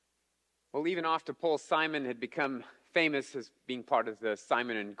Well, even after Paul Simon had become famous as being part of the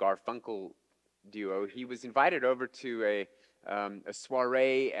Simon and Garfunkel duo, he was invited over to a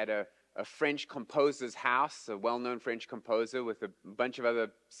soiree at a French composer's house, a well-known French composer with a bunch of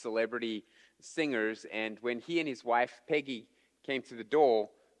other celebrity singers. And when he and his wife, Peggy, came to the door,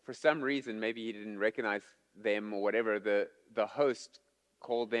 for some reason, maybe he didn't recognize them or whatever, the host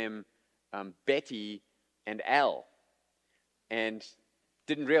called them Betty and Al, and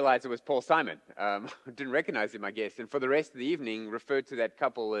didn't realize it was Paul Simon. Didn't recognize him, I guess. And for the rest of the evening, referred to that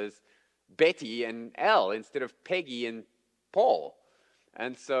couple as Betty and Al instead of Peggy and Paul.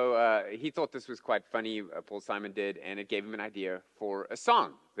 And so he thought this was quite funny, Paul Simon did, and it gave him an idea for a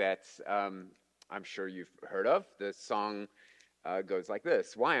song that I'm sure you've heard of. The song goes like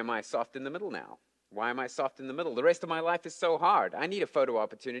this: why am I soft in the middle now? Why am I soft in the middle? The rest of my life is so hard. I need a photo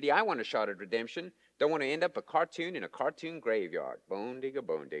opportunity. I want a shot at redemption. Don't want to end up a cartoon in a cartoon graveyard. Bone digger,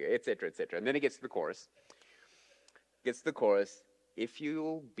 etc., etc. And then it gets to the chorus. If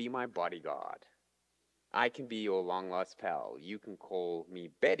you'll be my bodyguard, I can be your long-lost pal. You can call me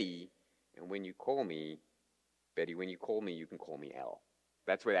Betty, and when you call me, Betty, when you call me, you can call me Al.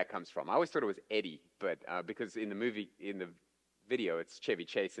 That's where that comes from. I always thought it was Eddie, but because in the video, it's Chevy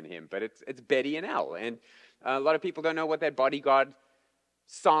Chase and him, but it's Betty and Al. And a lot of people don't know what that bodyguard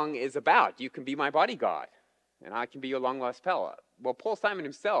song is about. You can be my bodyguard, and I can be your long-lost pal. Well, Paul Simon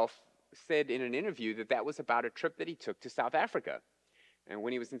himself said in an interview that that was about a trip that he took to South Africa. And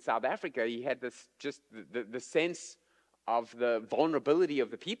when he was in South Africa, he had this just the sense of the vulnerability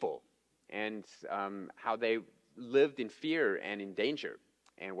of the people and how they lived in fear and in danger.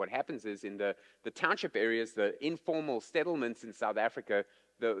 And what happens is in the township areas, the informal settlements in South Africa,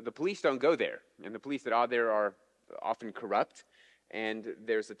 the police don't go there. And the police that are there are often corrupt. And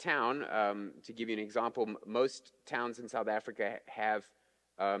there's a town, to give you an example, most towns in South Africa have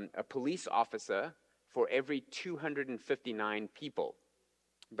a police officer for every 259 people.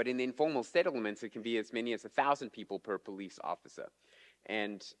 But in the informal settlements, it can be as many as 1,000 people per police officer.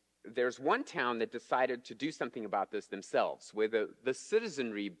 And there's one town that decided to do something about this themselves, where the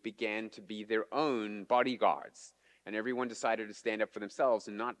citizenry began to be their own bodyguards. And everyone decided to stand up for themselves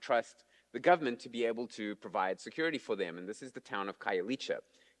and not trust the government to be able to provide security for them. And this is the town of Khayelitsha.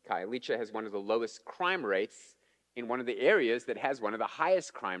 Khayelitsha has one of the lowest crime rates in one of the areas that has one of the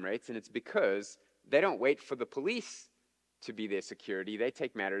highest crime rates, and it's because they don't wait for the police to be their security. They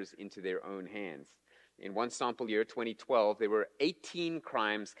take matters into their own hands. In one sample year, 2012, there were 18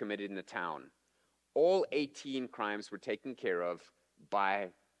 crimes committed in the town. All 18 crimes were taken care of by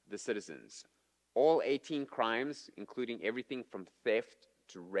the citizens. All 18 crimes, including everything from theft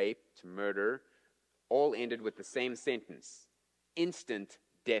to rape to murder, all ended with the same sentence: instant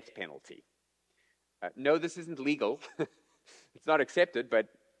death penalty. No, this isn't legal. It's not accepted, but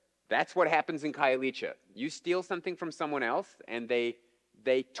that's what happens in Khayelitsha. You steal something from someone else, and they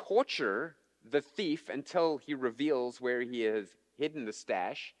torture the thief until he reveals where he has hidden the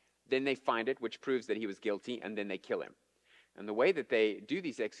stash. Then they find it, which proves that he was guilty, and then they kill him. And the way that they do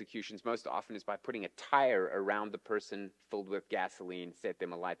these executions most often is by putting a tire around the person filled with gasoline, set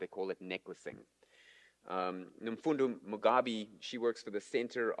them alight. They call it necklacing. Mfundo Mugabe, she works for the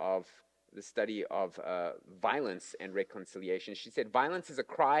Center of the Study of Violence and Reconciliation. She said, "Violence is a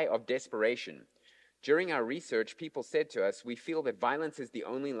cry of desperation. During our research, people said to us, we feel that violence is the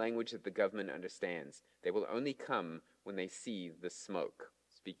only language that the government understands. They will only come when they see the smoke."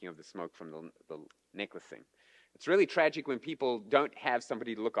 Speaking of the smoke from the necklacing. It's really tragic when people don't have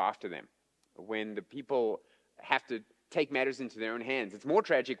somebody to look after them, when the people have to take matters into their own hands. It's more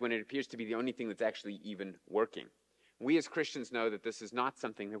tragic when it appears to be the only thing that's actually even working. We as Christians know that this is not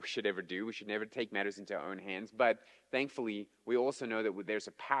something that we should ever do. We should never take matters into our own hands. But thankfully, we also know that there's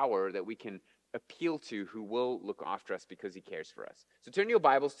a power that we can appeal to who will look after us because he cares for us. So turn your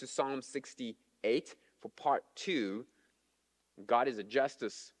Bibles to Psalm 68 for part 2. God is a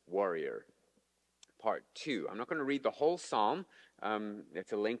justice warrior. Part 2. I'm not going to read the whole psalm.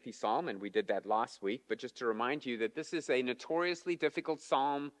 It's a lengthy psalm, and we did that last week. But just to remind you that this is a notoriously difficult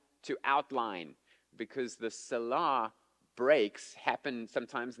psalm to outline, because the Selah breaks happen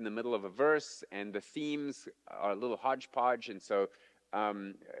sometimes in the middle of a verse, and the themes are a little hodgepodge, and so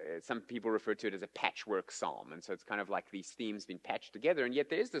some people refer to it as a patchwork psalm. And so it's kind of like these themes being patched together, and yet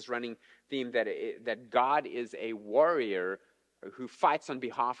there is this running theme that God is a warrior who fights on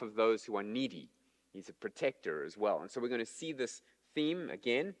behalf of those who are needy. He's a protector as well. And so we're going to see this theme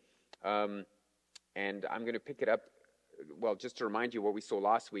again, and I'm going to pick it up. Well, just to remind you what we saw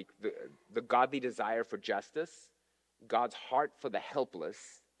last week, the godly desire for justice, God's heart for the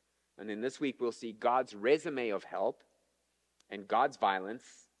helpless, and then this week we'll see God's resume of help and God's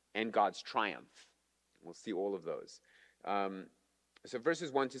violence and God's triumph. We'll see all of those. So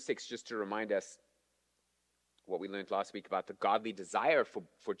verses 1 to 6, just to remind us what we learned last week about the godly desire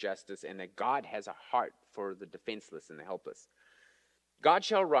for justice, and that God has a heart for the defenseless and the helpless. God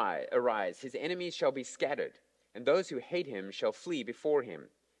shall arise, his enemies shall be scattered, and those who hate him shall flee before him.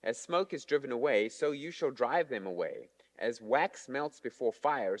 As smoke is driven away, so you shall drive them away. As wax melts before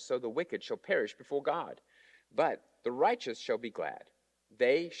fire, so the wicked shall perish before God. But the righteous shall be glad.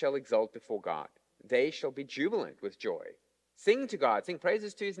 They shall exult before God. They shall be jubilant with joy. Sing to God, sing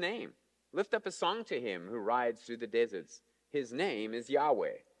praises to his name. Lift up a song to him who rides through the deserts. His name is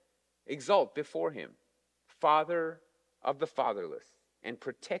Yahweh. Exult before him, Father of the fatherless and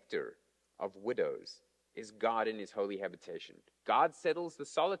protector of widows is God in his holy habitation. God settles the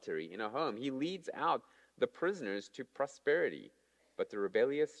solitary in a home. He leads out the prisoners to prosperity, but the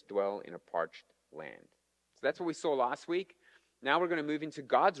rebellious dwell in a parched land. So that's what we saw last week. Now we're going to move into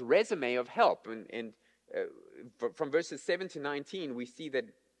God's resume of help. And from verses 7 to 19, we see that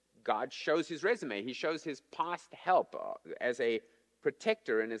God shows his resume. He shows his past help as a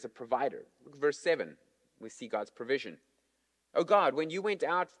protector and as a provider. Look at verse 7. We see God's provision. O God, when you went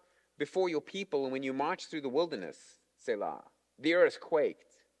out before your people and when you marched through the wilderness, Selah, the earth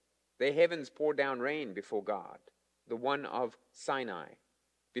quaked. The heavens poured down rain before God, the one of Sinai,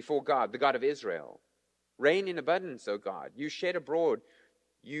 before God, the God of Israel. Rain in abundance, O God. You shed abroad.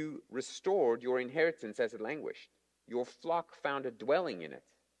 You restored your inheritance as it languished. Your flock found a dwelling in it.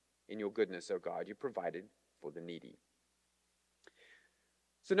 In your goodness, O God, you provided for the needy.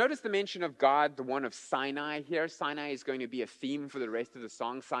 So notice the mention of God, the one of Sinai here. Sinai is going to be a theme for the rest of the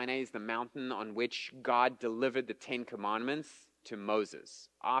song. Sinai is the mountain on which God delivered the Ten Commandments to Moses.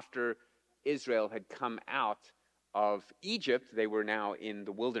 After Israel had come out of Egypt, they were now in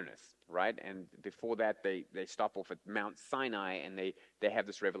the wilderness, right? And before that, they stop off at Mount Sinai, and they have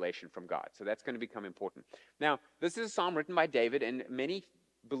this revelation from God. So that's going to become important. Now, this is a psalm written by David, and many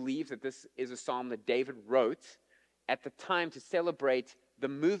believe that this is a psalm that David wrote at the time to celebrate the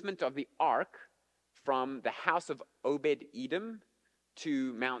movement of the ark from the house of Obed-Edom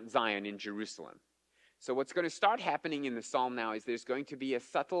to Mount Zion in Jerusalem. So what's going to start happening in the psalm now is there's going to be a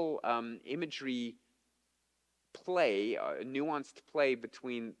subtle imagery play, a nuanced play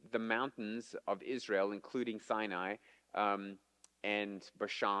between the mountains of Israel, including Sinai and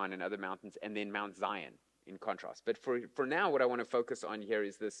Bashan and other mountains, and then Mount Zion in contrast. But for now, what I want to focus on here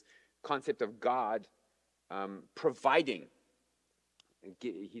is this concept of God providing.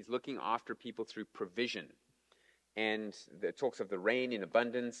 He's looking after people through provision. And it talks of the rain in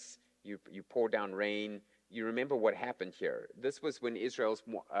abundance. You pour down rain. You remember what happened here. This was when Israel's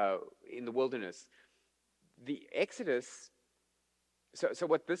in the wilderness. The Exodus. So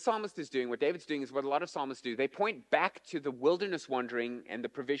what this psalmist is doing, what David's doing, is what a lot of psalmists do. They point back to the wilderness wandering and the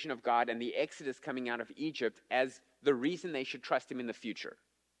provision of God and the Exodus coming out of Egypt as the reason they should trust him in the future.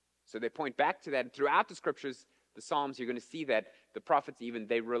 So they point back to that. And throughout the scriptures, the Psalms, you're going to see that the prophets even,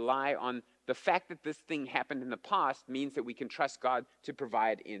 they rely on the fact that this thing happened in the past means that we can trust God to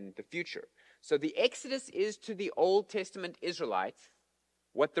provide in the future. So the Exodus is to the Old Testament Israelites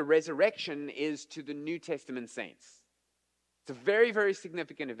what the resurrection is to the New Testament saints. It's a very, very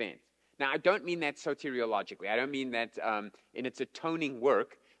significant event. Now, I don't mean that soteriologically. I don't mean that in its atoning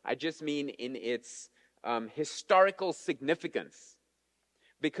work. I just mean in its historical significance.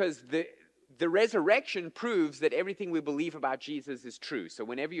 Because the resurrection proves that everything we believe about Jesus is true. So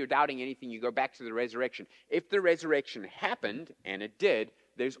whenever you're doubting anything, you go back to the resurrection. If the resurrection happened, and it did,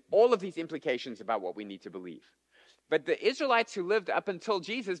 there's all of these implications about what we need to believe. But the Israelites who lived up until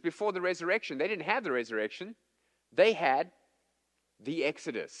Jesus before the resurrection, they didn't have the resurrection. They had the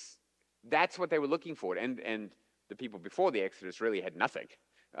Exodus. That's what they were looking for. And the people before the Exodus really had nothing.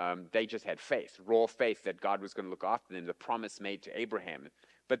 They just had faith, raw faith that God was going to look after them, the promise made to Abraham.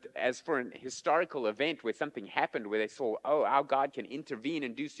 But as for an historical event where something happened, where they saw, oh, our God can intervene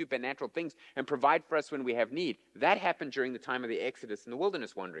and do supernatural things and provide for us when we have need, that happened during the time of the Exodus and the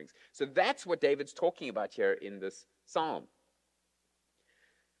wilderness wanderings. So that's what David's talking about here in this psalm.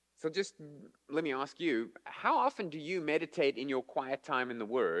 So just let me ask you, how often do you meditate in your quiet time in the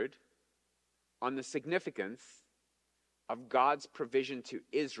Word on the significance of God's provision to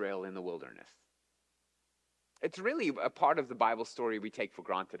Israel in the wilderness? It's really a part of the Bible story we take for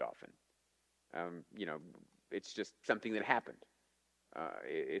granted often. It's just something that happened.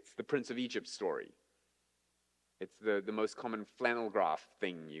 It's the Prince of Egypt story. It's the most common flannel graph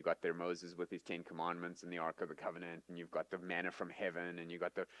thing. You got there Moses with his 10 commandments and the Ark of the Covenant, and you've got the manna from heaven, and you've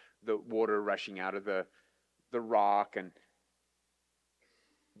got the water rushing out of the rock.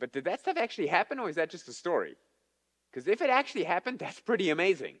 But did that stuff actually happen, or is that just a story? Because if it actually happened, that's pretty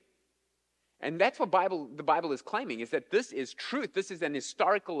amazing. And that's what the Bible is claiming, is that this is truth. This is an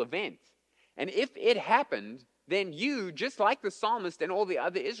historical event. And if it happened, then you, just like the psalmist and all the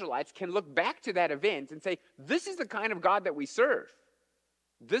other Israelites, can look back to that event and say, this is the kind of God that we serve.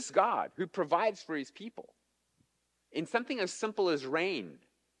 This God who provides for his people in something as simple as rain.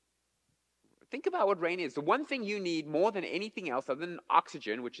 Think about what rain is. The one thing you need more than anything else, other than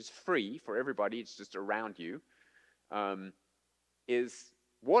oxygen, which is free for everybody, it's just around you, is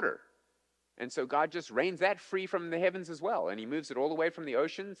water. And so God just rains that free from the heavens as well. And he moves it all the way from the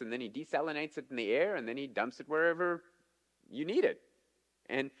oceans, and then he desalinates it in the air, and then he dumps it wherever you need it.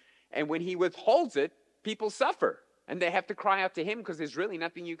 And when he withholds it, people suffer. And they have to cry out to him because there's really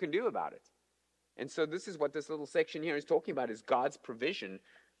nothing you can do about it. And so this is what this little section here is talking about, is God's provision.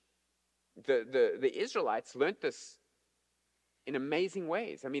 The Israelites learned this in amazing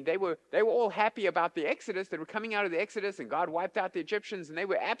ways. I mean, they were all happy about the Exodus. They were coming out of the Exodus, and God wiped out the Egyptians, and they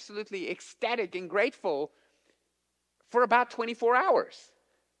were absolutely ecstatic and grateful for about 24 hours.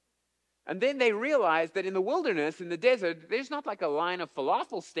 And then they realized that in the wilderness, in the desert, there's not like a line of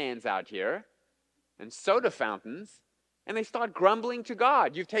falafel stands out here and soda fountains, and they start grumbling to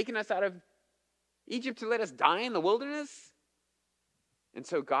God. You've taken us out of Egypt to let us die in the wilderness? And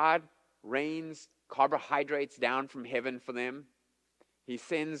so God rains carbohydrates down from heaven for them. He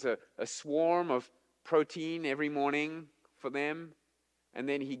sends a swarm of protein every morning for them. And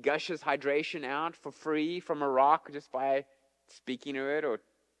then he gushes hydration out for free from a rock just by speaking to it or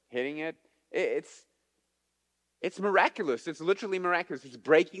hitting it. It's miraculous. It's literally miraculous. It's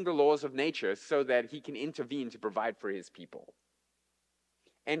breaking the laws of nature so that he can intervene to provide for his people.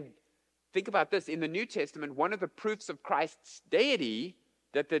 And think about this. In the New Testament, one of the proofs of Christ's deity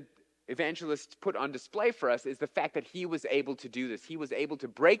that the evangelists put on display for us is the fact that he was able to do this. He was able to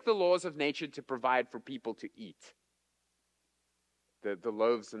break the laws of nature to provide for people to eat. The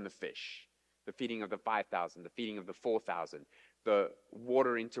loaves and the fish, the feeding of the 5,000, the feeding of the 4,000, the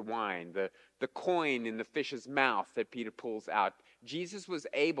water into wine, the coin in the fish's mouth that Peter pulls out. Jesus was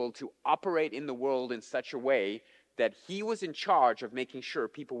able to operate in the world in such a way that he was in charge of making sure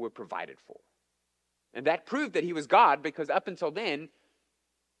people were provided for. And that proved that he was God, because up until then,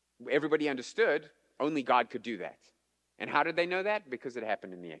 everybody understood only God could do that. And how did they know that? Because it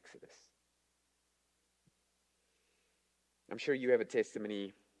happened in the Exodus. I'm sure you have a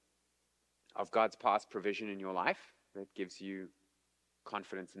testimony of God's past provision in your life that gives you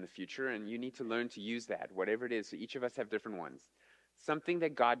confidence in the future, and you need to learn to use that, whatever it is. So each of us have different ones. Something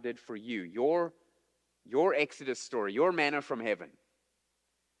that God did for you, your Exodus story, your manna from heaven,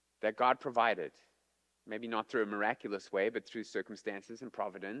 that God provided. Maybe not through a miraculous way, but through circumstances and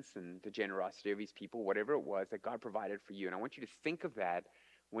providence and the generosity of his people, whatever it was that God provided for you. And I want you to think of that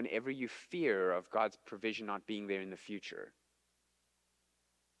whenever you fear of God's provision not being there in the future.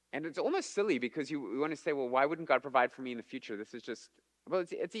 And it's almost silly, because you want to say, well, why wouldn't God provide for me in the future? This is just, well,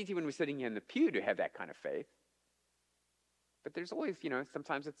 it's easy when we're sitting here in the pew to have that kind of faith. But there's always,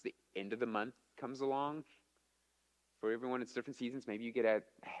 sometimes it's the end of the month comes along. For everyone, it's different seasons. Maybe you get a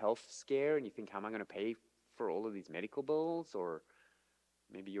health scare and you think, how am I going to pay for all of these medical bills? Or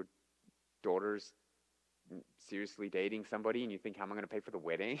maybe your daughter's seriously dating somebody and you think, how am I going to pay for the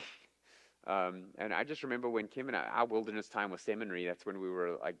wedding? And I just remember when Kim and our wilderness time was seminary, that's when we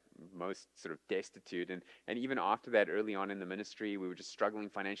were like most sort of destitute. And even after that, early on in the ministry, we were just struggling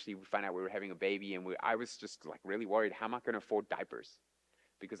financially. We found out we were having a baby, and I was just like really worried, how am I going to afford diapers?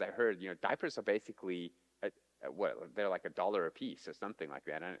 Because I heard, diapers are basically, they're like $1 a piece or something like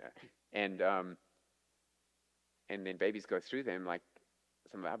that. And then babies go through them, like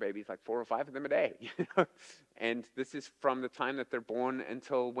some of our babies, like 4 or 5 of them a day. And this is from the time that they're born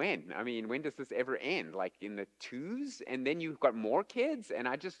until when? I mean, when does this ever end? Like in the 2s? And then you've got more kids? And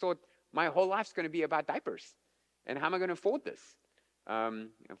I just thought my whole life's going to be about diapers. And how am I going to afford this?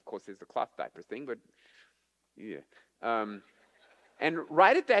 Of course, there's the cloth diaper thing, but yeah. And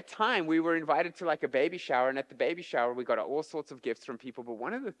right at that time, we were invited to like a baby shower. And at the baby shower, we got all sorts of gifts from people. But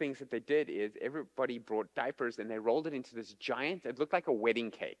one of the things that they did is everybody brought diapers, and they rolled it into this giant, it looked like a wedding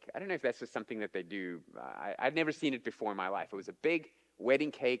cake. I don't know if that's just something that they do. I'd never seen it before in my life. It was a big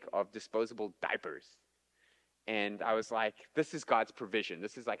wedding cake of disposable diapers. And I was like, this is God's provision.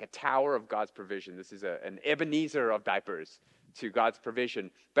 This is like a tower of God's provision. This is an Ebenezer of diapers to God's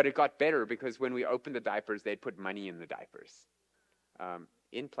provision. But it got better, because when we opened the diapers, they'd put money in the diapers.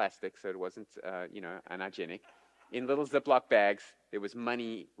 In plastic, so it wasn't, unhygienic. In little Ziploc bags, there was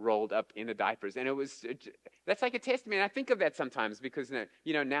money rolled up in the diapers. And that's like a testament. And I think of that sometimes, because,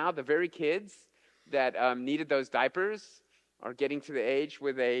 now the very kids that needed those diapers are getting to the age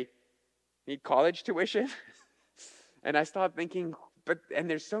where they need college tuition. And I start thinking, and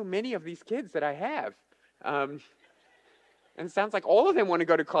there's so many of these kids that I have. And it sounds like all of them want to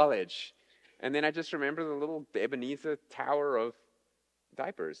go to college. And then I just remember the little Ebenezer tower of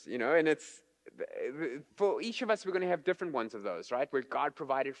diapers, and it's, for each of us, we're going to have different ones of those, right? Where God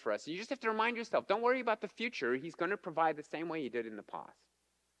provided for us. You just have to remind yourself, don't worry about the future. He's going to provide the same way he did in the past.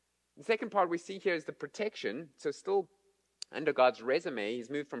 The second part we see here is the protection. So still under God's resume, he's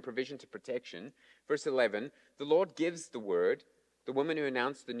moved from provision to protection. Verse 11, the Lord gives the word. The women who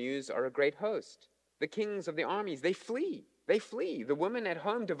announce the news are a great host. The kings of the armies, they flee. They flee. The women at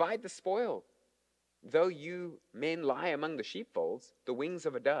home divide the spoil. Though you men lie among the sheepfolds, the wings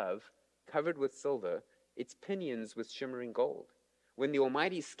of a dove, covered with silver, its pinions with shimmering gold. When the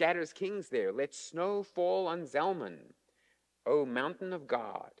Almighty scatters kings there, let snow fall on Zalman. O mountain of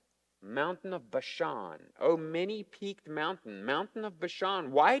God, mountain of Bashan, O many-peaked mountain, mountain of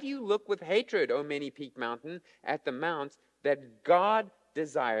Bashan, why do you look with hatred, O many-peaked mountain, at the mounts that God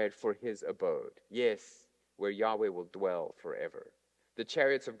desired for his abode? Yes, where Yahweh will dwell forever. The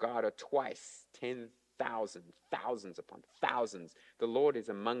chariots of God are twice 10,000, thousands upon thousands. The Lord is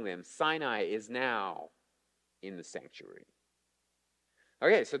among them. Sinai is now in the sanctuary.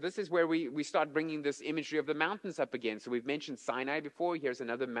 Okay, so this is where we start bringing this imagery of the mountains up again. So we've mentioned Sinai before. Here's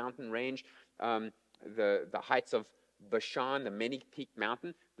another mountain range, the heights of Bashan, the many-peaked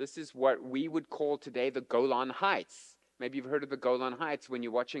mountain. This is what we would call today the Golan Heights. Maybe you've heard of the Golan Heights when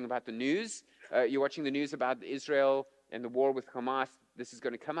you're watching about the news. You're watching the news about Israel and the war with Hamas. This is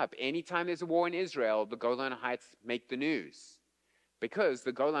going to come up. Anytime there's a war in Israel, the Golan Heights make the news. Because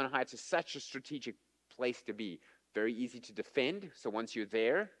the Golan Heights is such a strategic place to be. Very easy to defend. So once you're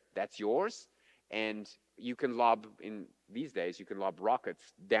there, that's yours. And you can these days, you can lob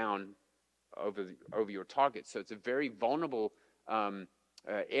rockets down over your target. So it's a very vulnerable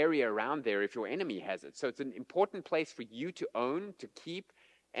area around there if your enemy has it. So it's an important place for you to own, to keep.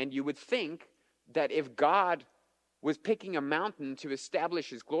 And you would think that if God was picking a mountain to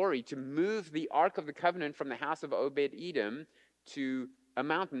establish his glory, to move the Ark of the Covenant from the house of Obed-Edom to a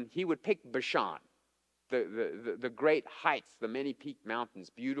mountain, he would pick Bashan, the great heights, the many-peaked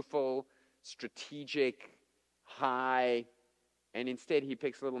mountains, beautiful, strategic, high, and instead he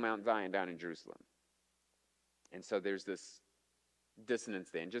picks little Mount Zion down in Jerusalem. And so there's this dissonance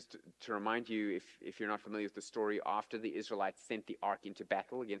there. And just to remind you, if you're not familiar with the story, after the Israelites sent the Ark into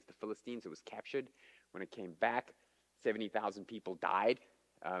battle against the Philistines, it was captured. When it came back, 70,000 people died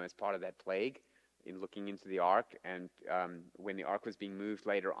as part of that plague in looking into the Ark. And when the Ark was being moved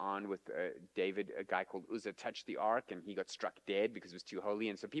later on with David, a guy called Uzzah touched the Ark and he got struck dead because it was too holy.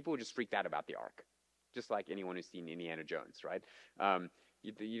 And so people were just freaked out about the Ark, just like anyone who's seen Indiana Jones, right?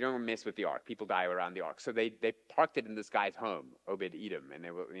 You don't mess with the Ark. People die around the Ark. So they parked it in this guy's home, Obed-Edom, and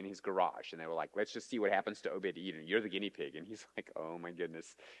they were in his garage. And they were like, let's just see what happens to Obed-Edom. You're the guinea pig. And he's like, oh my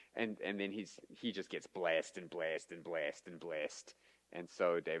goodness. And then he just gets blessed and blessed and blessed and blessed. And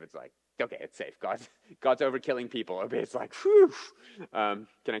so David's like, okay, it's safe. God's overkilling people. Obed's like, whew. Can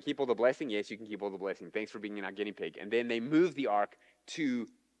I keep all the blessing? Yes, you can keep all the blessing. Thanks for being our guinea pig. And then they move the Ark to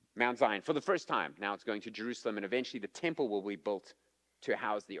Mount Zion for the first time. Now it's going to Jerusalem, and eventually the temple will be built to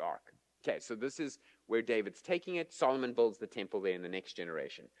house the Ark. Okay, so this is where David's taking it. Solomon builds the temple there in the next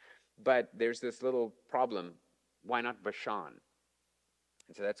generation. But there's this little problem. Why not Bashan?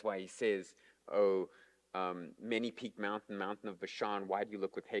 And so that's why he says, many-peaked mountain, mountain of Bashan, why do you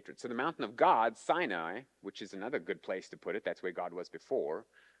look with hatred? So the mountain of God, Sinai, which is another good place to put it. That's where God was before,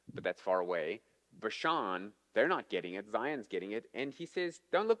 but that's far away. Bashan, they're not getting it. Zion's getting it. And he says,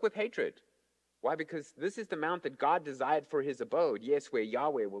 don't look with hatred. Why? Because this is the mount that God desired for his abode. Yes, where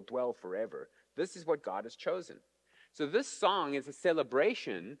Yahweh will dwell forever. This is what God has chosen. So this song is a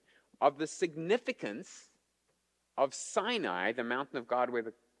celebration of the significance of Sinai, the mountain of God where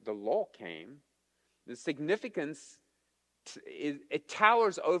the law came. The significance, it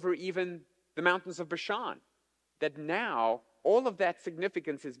towers over even the mountains of Bashan. That now, all of that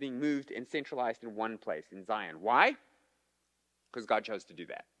significance is being moved and centralized in one place, in Zion. Why? Because God chose to do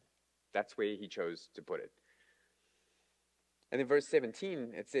that. That's where he chose to put it. And in verse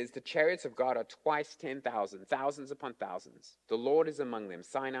 17, it says, the chariots of God are twice 10,000, thousands upon thousands. The Lord is among them.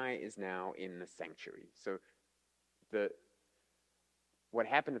 Sinai is now in the sanctuary. So what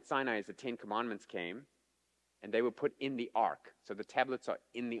happened at Sinai is the Ten Commandments came, and they were put in the ark. So the tablets are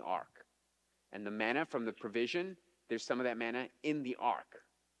in the ark. And the manna from the provision, there's some of that manna in the ark.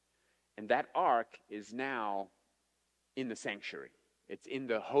 And that ark is now in the sanctuary. It's in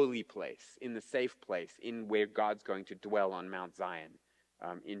the holy place, in the safe place, in where God's going to dwell on Mount Zion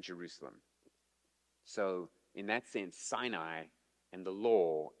in Jerusalem. So in that sense, Sinai and the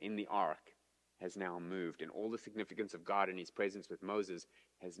law in the ark has now moved, and all the significance of God in his presence with Moses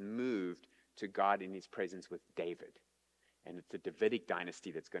has moved to God in his presence with David. And it's the Davidic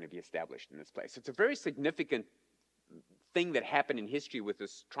dynasty that's going to be established in this place. So it's a very significant thing that happened in history with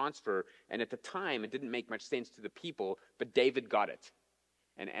this transfer, and at the time it didn't make much sense to the people, but David got it.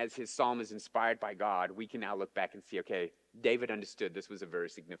 And as his psalm is inspired by God, we can now look back and see, okay, David understood this was a very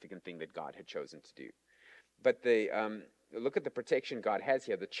significant thing that God had chosen to do. But look at the protection God has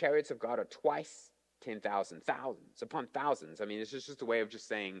here. The chariots of God are twice 10,000, thousands upon thousands. I mean, it's just a way of just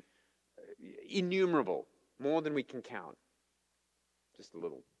saying innumerable, more than we can count. Just a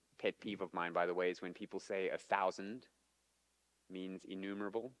little pet peeve of mine, by the way, is when people say 1,000 means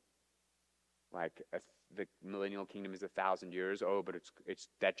innumerable. Like the millennial kingdom is 1,000 years. Oh, but it's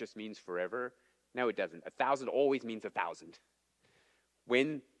that just means forever. No, it doesn't. 1,000 always means 1,000.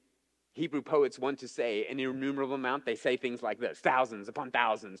 When Hebrew poets want to say an innumerable amount, they say things like this: thousands upon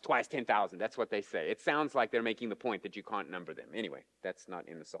thousands, twice 10,000. That's what they say. It sounds like they're making the point that you can't number them. Anyway, that's not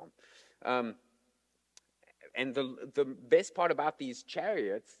in the psalm. And the best part about these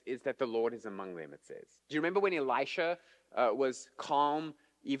chariots is that the Lord is among them, it says. Do you remember when Elisha was calm,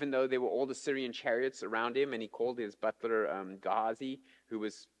 even though there were all the Syrian chariots around him, and he called his butler Gehazi, who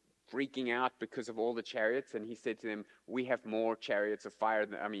was freaking out because of all the chariots, and he said to them, we have more chariots of fire,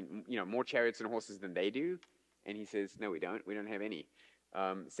 more chariots and horses than they do. And he says, no, we don't have any.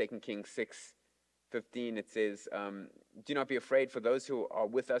 2 Kings 6:15, it says, do not be afraid, for those who are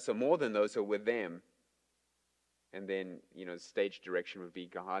with us are more than those who are with them. And then, stage direction would be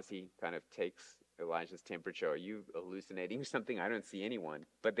Gehazi kind of takes Elijah's temperature. Are you hallucinating or something? I don't see anyone.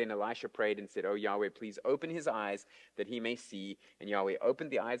 But then Elisha prayed and said, oh, Yahweh, please open his eyes that he may see. And Yahweh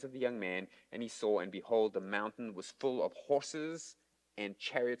opened the eyes of the young man, and he saw, and behold, the mountain was full of horses and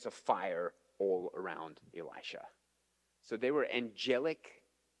chariots of fire all around Elisha. So they were angelic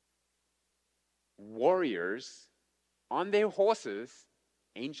warriors on their horses,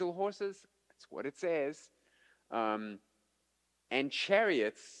 angel horses, that's what it says, and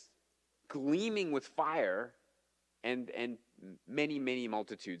chariots gleaming with fire, and many, many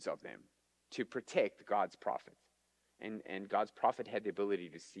multitudes of them to protect God's prophet. And God's prophet had the ability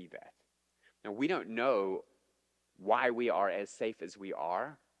to see that. Now, we don't know why we are as safe as we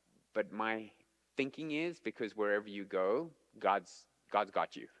are, but my thinking is because wherever you go, God's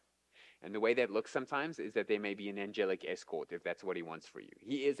got you. And the way that looks sometimes is that there may be an angelic escort if that's what he wants for you.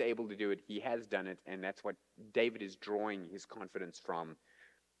 He is able to do it. He has done it. And that's what David is drawing his confidence from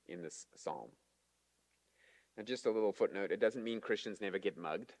in this psalm. Now, just a little footnote. It doesn't mean Christians never get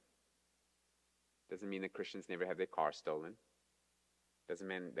mugged. It doesn't mean that Christians never have their car stolen. It doesn't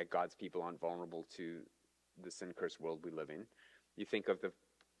mean that God's people aren't vulnerable to the sin-cursed world we live in. You think of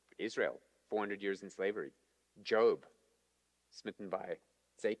Israel, 400 years in slavery. Job, smitten by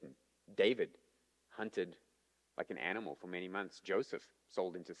Satan. David, hunted like an animal for many months. Joseph,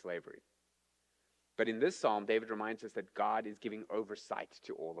 sold into slavery. But in this psalm, David reminds us that God is giving oversight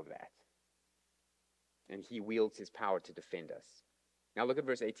to all of that. And he wields his power to defend us. Now look at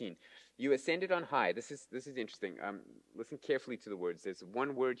verse 18. You ascended on high. This is interesting. Listen carefully to the words. There's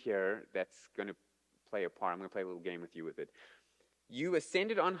one word here that's going to play a part. I'm going to play a little game with you with it. You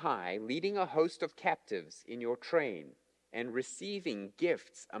ascended on high, leading a host of captives in your train, and receiving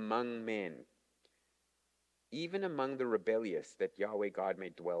gifts among men, even among the rebellious, that Yahweh God may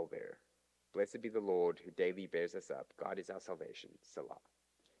dwell there. Blessed be the Lord who daily bears us up. God is our salvation. Selah.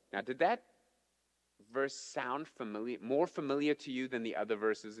 Now, did that verse sound familiar, more familiar to you than the other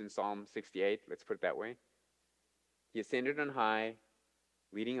verses in Psalm 68? Let's put it that way. He ascended on high,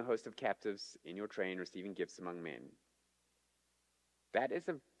 leading a host of captives in your train, receiving gifts among men. That is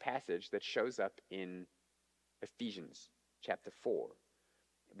a passage that shows up in Ephesians chapter 4,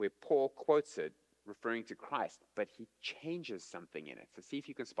 where Paul quotes it, referring to Christ, but he changes something in it. So see if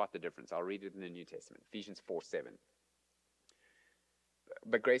you can spot the difference. I'll read it in the New Testament, Ephesians 4:7.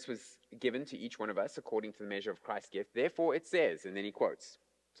 But grace was given to each one of us according to the measure of Christ's gift. Therefore it says, and then he quotes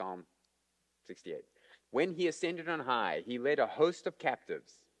Psalm 68, when he ascended on high, he led a host of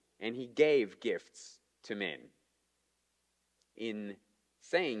captives, and he gave gifts to men. In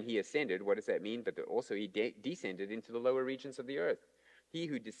saying he ascended, what does that mean? But also he descended into the lower regions of the earth. He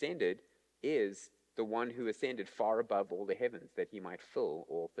who descended is the one who ascended far above all the heavens, that he might fill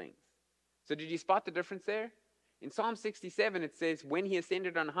all things. So did you spot the difference there? In Psalm 67, it says, when he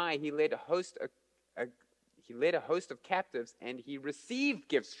ascended on high, he led a host of captives, and he received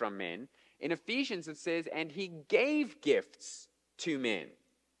gifts from men. In Ephesians, it says, and he gave gifts to men.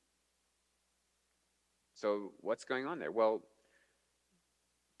 So what's going on there? Well,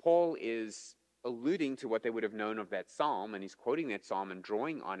 Paul is alluding to what they would have known of that psalm, and he's quoting that psalm and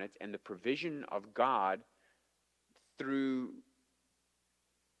drawing on it and the provision of God through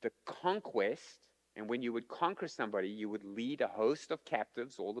the conquest. And when you would conquer somebody, you would lead a host of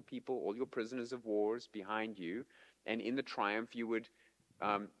captives, all the people, all your prisoners of wars behind you. And in the triumph, you would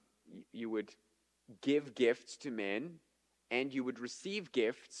give gifts to men, and you would receive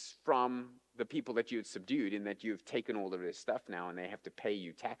gifts from the people that you had subdued, in that you've taken all of their stuff now, and they have to pay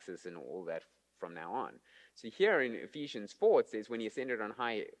you taxes and all that from now on. So here in Ephesians 4, it says, when he ascended on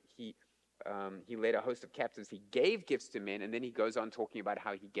high, he led a host of captives. He gave gifts to men, and then he goes on talking about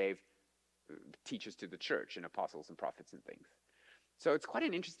how he gave teachers to the church and apostles and prophets and things. So it's quite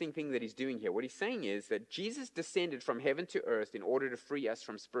an interesting thing that he's doing here. What he's saying is that Jesus descended from heaven to earth in order to free us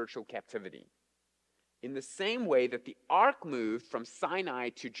from spiritual captivity. In the same way that the ark moved from Sinai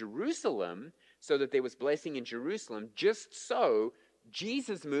to Jerusalem so that there was blessing in Jerusalem, just so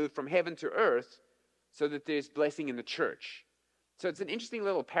Jesus moved from heaven to earth so that there's blessing in the church. So it's an interesting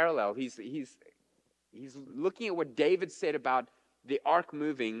little parallel. He's looking at what David said about the ark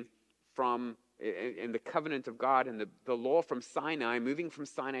moving from, and the covenant of God and the law from Sinai, moving from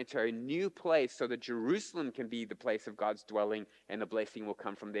Sinai to a new place so that Jerusalem can be the place of God's dwelling, and the blessing will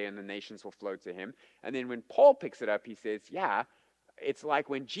come from there and the nations will flow to him. And then when Paul picks it up, he says, yeah, it's like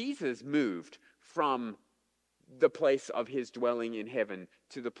when Jesus moved from the place of his dwelling in heaven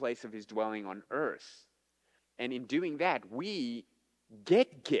to the place of his dwelling on earth. And in doing that, we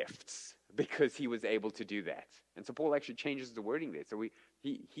get gifts because he was able to do that. And so Paul actually changes the wording there. So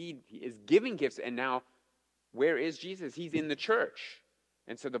he is giving gifts, and now where is Jesus? He's in the church.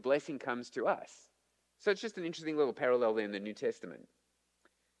 And so the blessing comes to us. So it's just an interesting little parallel there in the New Testament.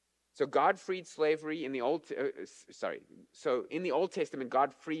 So God freed slavery in the Old Testament,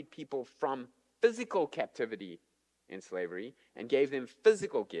 God freed people from physical captivity and slavery and gave them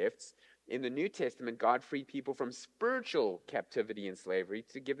physical gifts. In the New Testament, God freed people from spiritual captivity and slavery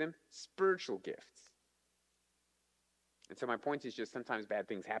to give them spiritual gifts. And so my point is just sometimes bad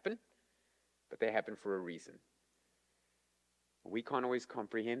things happen, but they happen for a reason. We can't always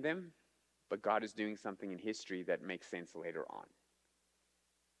comprehend them, but God is doing something in history that makes sense later on.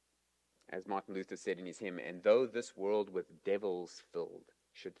 As Martin Luther said in his hymn, "And though this world with devils filled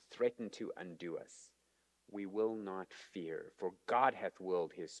should threaten to undo us, we will not fear, for God hath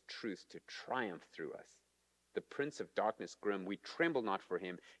willed his truth to triumph through us. The prince of darkness grim, we tremble not for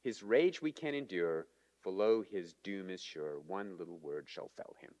him. His rage we can endure, for lo, his doom is sure. One little word shall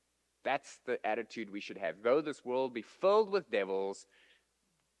fell him." That's the attitude we should have. Though this world be filled with devils,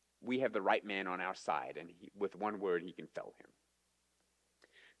 we have the right man on our side, and with one word he can fell him.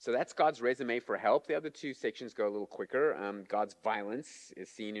 So that's God's resume for help. The other two sections go a little quicker. God's violence is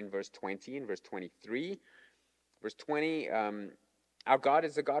seen in verse 20 and verse 23. Verse 20, our God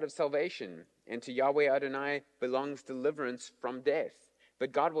is a God of salvation, and to Yahweh Adonai belongs deliverance from death.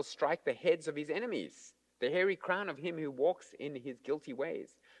 But God will strike the heads of his enemies, the hairy crown of him who walks in his guilty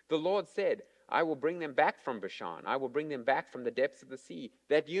ways. The Lord said, I will bring them back from Bashan. I will bring them back from the depths of the sea,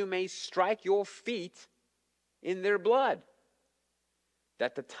 that you may strike your feet in their blood,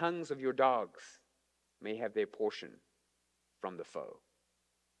 that the tongues of your dogs may have their portion from the foe.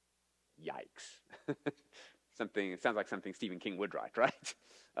 Yikes. It sounds like something Stephen King would write, right?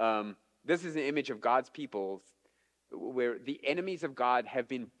 This is an image of God's people where the enemies of God have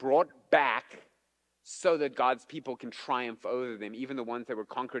been brought back so that God's people can triumph over them. Even the ones that were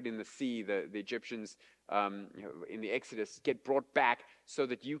conquered in the sea, the Egyptians in the Exodus, get brought back so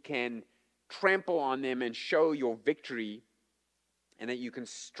that you can trample on them and show your victory, and that you can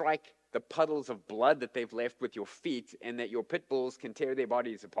strike the puddles of blood that they've left with your feet, and that your pit bulls can tear their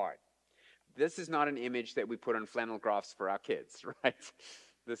bodies apart. This is not an image that we put on flannel graphs for our kids, right?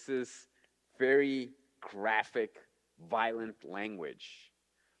 This is very graphic, violent language.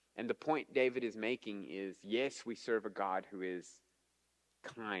 And the point David is making is, yes, we serve a God who is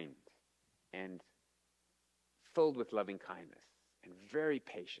kind and filled with loving kindness and very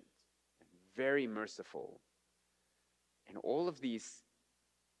patient and very merciful. And all of these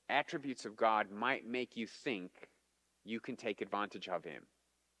attributes of God might make you think you can take advantage of him.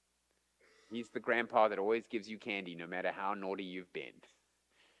 He's the grandpa that always gives you candy no matter how naughty you've been.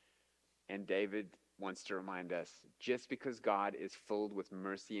 And David wants to remind us, just because God is filled with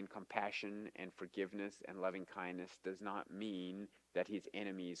mercy and compassion and forgiveness and loving kindness does not mean that his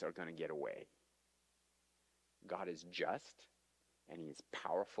enemies are going to get away. God is just, and he is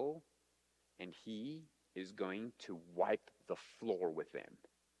powerful, and he is going to wipe the floor with them.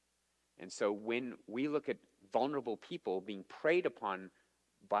 And so when we look at vulnerable people being preyed upon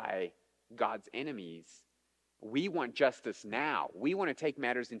by God's enemies, We want justice now. We want to take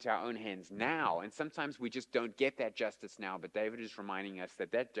matters into our own hands now. And sometimes we just don't get that justice now. But David is reminding us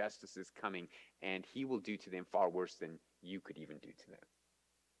that that justice is coming, and he will do to them far worse than you could even do to them.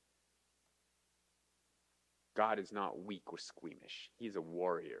 God is not weak or squeamish. He's a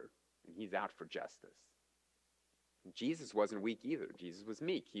warrior, and he's out for justice. Jesus wasn't weak either. Jesus was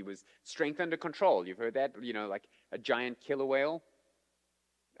meek. He was strength under control. You've heard that, like a giant killer whale.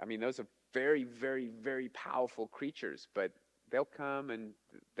 I mean, those are very, very, very powerful creatures, but they'll come, and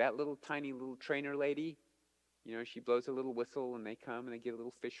that little tiny little trainer lady, she blows a little whistle, and they come and they get a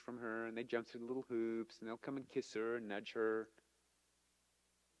little fish from her, and they jump through the little hoops, and they'll come and kiss her and nudge her.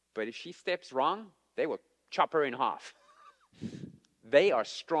 But if she steps wrong, they will chop her in half. They are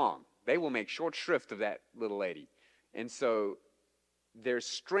strong. They will make short shrift of that little lady. And so there's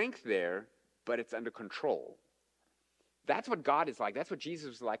strength there, but it's under control. That's what God is like. That's what Jesus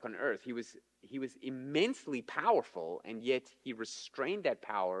was like on earth. He was immensely powerful, and yet he restrained that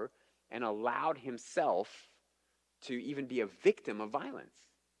power and allowed himself to even be a victim of violence.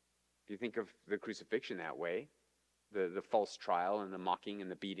 If you think of the crucifixion that way, the false trial and the mocking and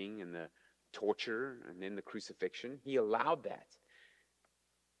the beating and the torture and then the crucifixion, he allowed that.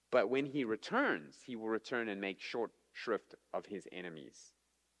 But when he returns, he will return and make short shrift of his enemies.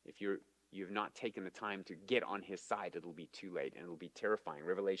 If you've not taken the time to get on his side, it'll be too late, and it'll be terrifying.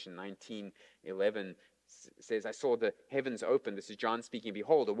 Revelation 19:11 says, I saw the heavens open. This is John speaking.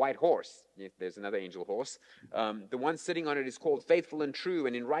 Behold, a white horse. There's another angel horse. The one sitting on it is called Faithful and True,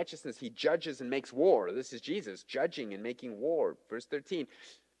 and in righteousness he judges and makes war. This is Jesus judging and making war. Verse 13.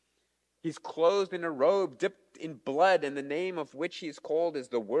 He's clothed in a robe dipped in blood, and the name of which he is called is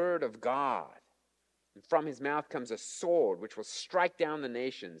the Word of God. And from his mouth comes a sword which will strike down the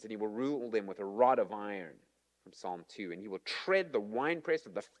nations, and he will rule them with a rod of iron. From Psalm 2. And he will tread the winepress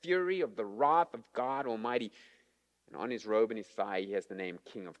of the fury of the wrath of God Almighty. And on his robe and his thigh he has the name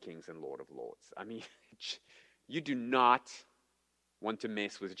King of Kings and Lord of Lords. I mean, you do not want to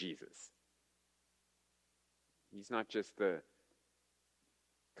mess with Jesus. He's not just the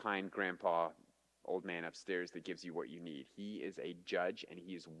kind grandpa, old man upstairs that gives you what you need. He is a judge, and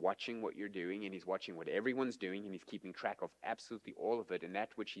he is watching what you're doing, and he's watching what everyone's doing, and he's keeping track of absolutely all of it. And that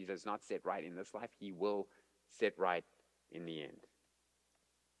which he does not set right in this life, he will set right in the end.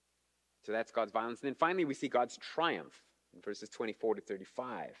 So that's God's violence. And then finally we see God's triumph in verses 24 to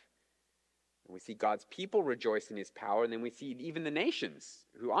 35. And we see God's people rejoice in his power, and then we see even the nations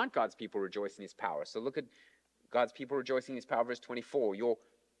who aren't God's people rejoice in his power. So look at God's people rejoicing in his power, verse 24. Your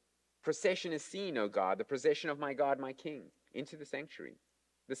procession is seen, O God, the procession of my God, my King, into the sanctuary.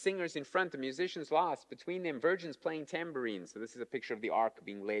 The singers in front, the musicians last, between them virgins playing tambourines. So this is a picture of the ark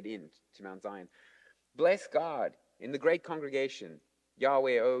being led in to Mount Zion. Bless God in the great congregation,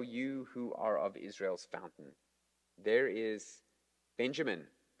 Yahweh, O you who are of Israel's fountain. There is Benjamin,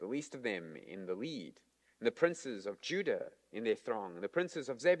 the least of them, in the lead, and the princes of Judah in their throng, and the princes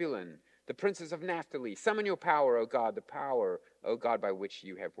of Zebulun, the princes of Naphtali. Summon your power, O God, the power, O God, by which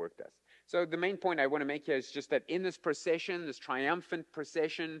you have worked us. So the main point I want to make here is just that in this procession, this triumphant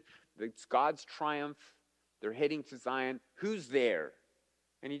procession, it's God's triumph. They're heading to Zion. Who's there?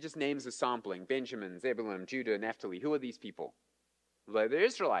 And he just names a sampling. Benjamin, Zebulun, Judah, Naphtali. Who are these people? They're the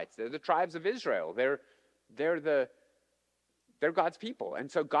Israelites. They're the tribes of Israel. They're God's people.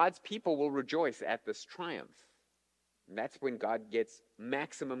 And so God's people will rejoice at this triumph. And that's when God gets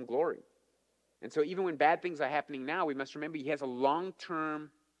maximum glory. And so even when bad things are happening now, we must remember he has a long-range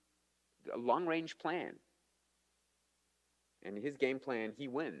plan. And in his game plan, he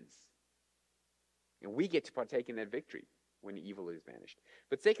wins. And we get to partake in that victory when evil is banished.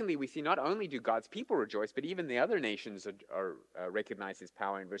 But secondly, we see not only do God's people rejoice, but even the other nations recognize his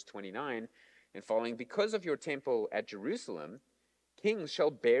power in verse 29 and following. Because of your temple at Jerusalem, kings shall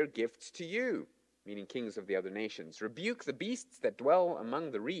bear gifts to you, meaning kings of the other nations. Rebuke the beasts that dwell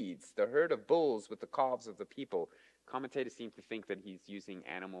among the reeds, the herd of bulls with the calves of the people. Commentators seem to think that he's using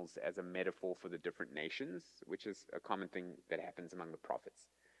animals as a metaphor for the different nations, which is a common thing that happens among the prophets.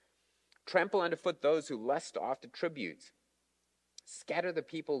 Trample underfoot those who lust after tribute. Scatter the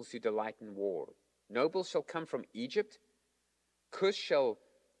peoples who delight in war. Nobles shall come from Egypt. Cush shall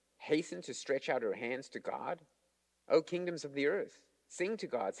hasten to stretch out her hands to God. O kingdoms of the earth, sing to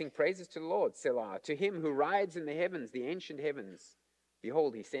God, sing praises to the Lord, Selah. To him who rides in the heavens, the ancient heavens.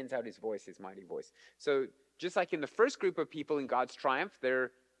 Behold, he sends out his voice, his mighty voice. So just like in the first group of people in God's triumph,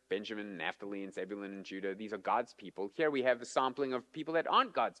 they're Benjamin, Naphtali, and Zebulun, and Judah. These are God's people. Here we have a sampling of people that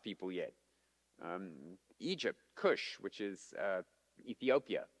aren't God's people yet. Egypt, Cush, which is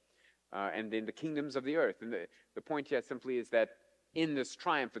Ethiopia, and then the kingdoms of the earth. And the point here simply is that in this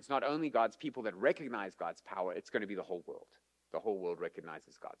triumph, it's not only God's people that recognize God's power, it's going to be the whole world. The whole world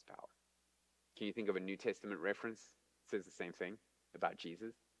recognizes God's power. Can you think of a New Testament reference that says the same thing about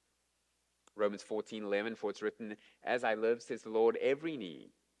Jesus? Romans 14:11, for it's written, as I live, says the Lord, every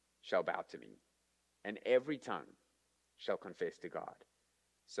knee shall bow to me, and every tongue shall confess to God.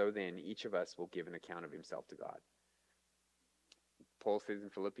 So then, each of us will give an account of himself to God. Paul says in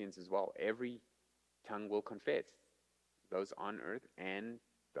Philippians as well, every tongue will confess, those on earth and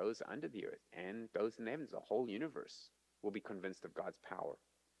those under the earth and those in the heavens, the whole universe will be convinced of God's power.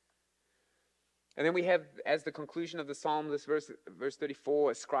 And then we have, as the conclusion of the psalm, this verse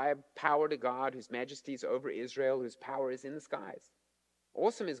 34, ascribe power to God, whose majesty is over Israel, whose power is in the skies.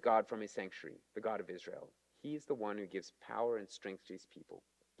 Awesome is God from his sanctuary, the God of Israel. He is the one who gives power and strength to his people.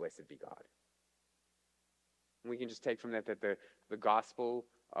 Blessed be God. And we can just take from that the gospel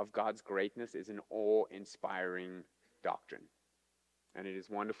of God's greatness is an awe-inspiring doctrine. And it is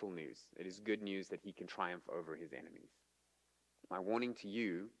wonderful news. It is good news that he can triumph over his enemies. My warning to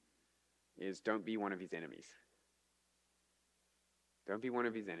you is don't be one of his enemies. Don't be one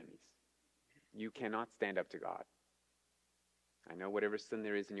of his enemies. You cannot stand up to God. I know whatever sin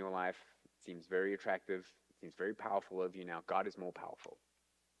there is in your life seems very attractive, seems very powerful of you now. God is more powerful,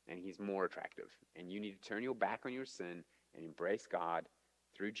 and he's more attractive. And you need to turn your back on your sin and embrace God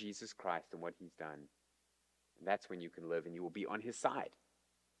through Jesus Christ and what he's done. And that's when you can live, and you will be on his side.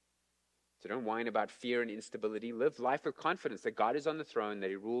 So don't whine about fear and instability. Live life with confidence that God is on the throne, that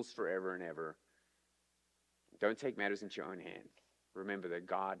he rules forever and ever. Don't take matters into your own hands. Remember that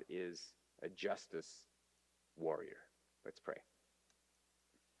God is a justice warrior. Let's pray.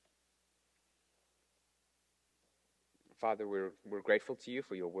 Father, we're grateful to you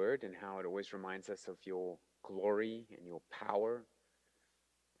for your word and how it always reminds us of your glory and your power.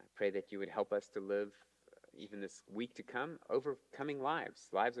 I pray that you would help us to live even this week to come, overcoming lives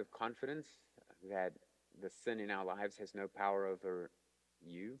of confidence that the sin in our lives has no power over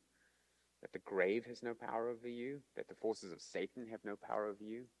you, that the grave has no power over you, that the forces of Satan have no power over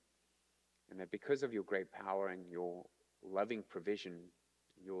you, and that because of your great power and your loving provision,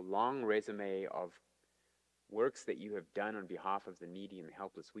 your long resume of works that you have done on behalf of the needy and the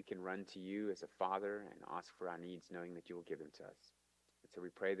helpless, we can run to you as a father and ask for our needs, knowing that you will give them to us. And so we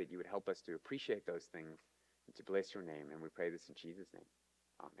pray that you would help us to appreciate those things and to bless your name, and we pray this in Jesus' name.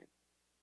 Amen.